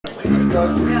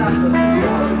Monday's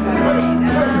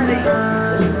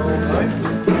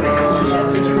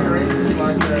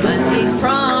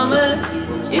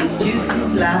promise is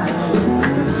Tuesday's lie.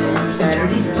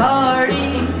 Saturday's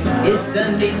party is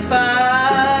Sunday's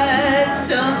fight.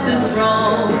 Something's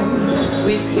wrong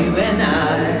with you and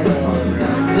I.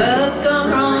 Love's gone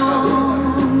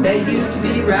wrong, that used to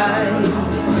be right.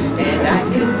 And I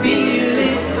can feel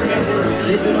it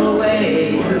slipping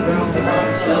away.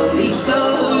 Slowly,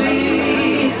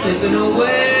 slowly slipping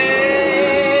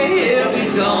away. It'll be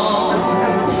gone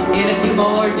in a few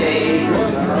more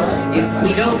days if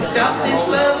we don't stop this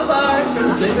love of ours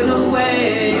from slipping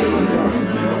away.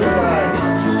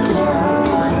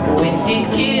 Wednesday's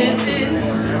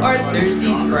kisses are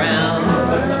Thursday's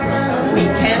frowns. We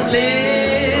can't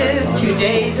live 2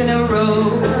 days in a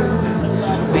row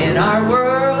when our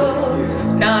world's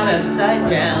not upside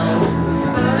down.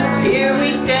 Here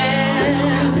we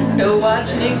stand, no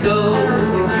watching it go,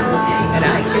 and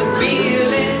I can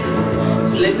feel it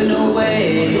slipping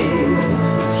away.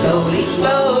 Slowly,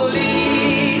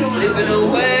 slowly slipping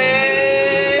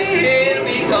away. It'll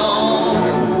be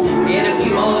gone in a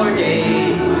few more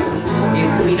days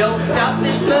if we don't stop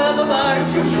this love of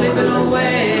ours from slipping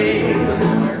away.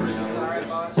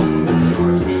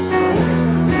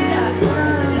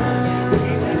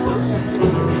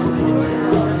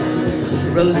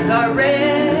 Roses are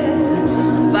red,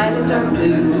 violets are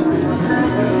blue.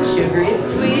 Sugar is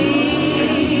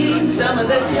sweet some of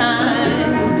the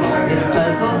time. This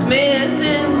puzzle's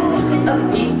missing a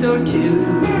piece or two.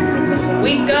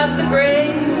 We've got the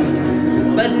grapes,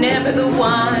 but never the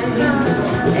wine.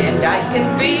 And I can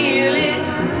feel it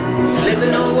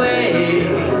slipping away.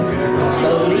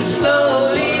 Slowly,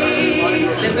 slowly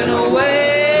slipping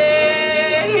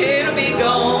away. It'll be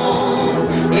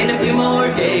gone in a few more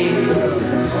days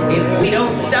if we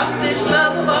don't stop this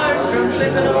love of ours from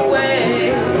slipping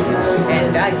away.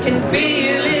 And I can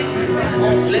feel it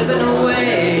slipping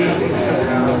away.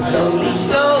 Slowly,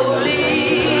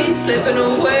 slowly slipping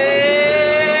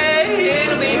away.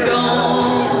 It'll be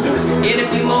gone in a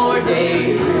few more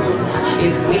days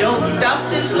if we don't stop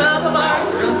this love of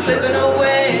ours from slipping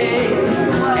away.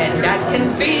 And I can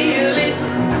feel it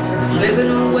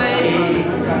slipping away.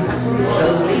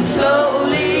 Slowly,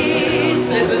 slowly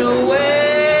slipping away.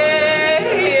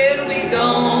 It'll be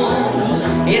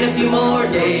gone in a few more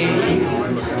days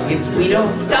if we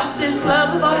don't stop this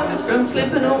love of ours from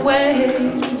slipping away.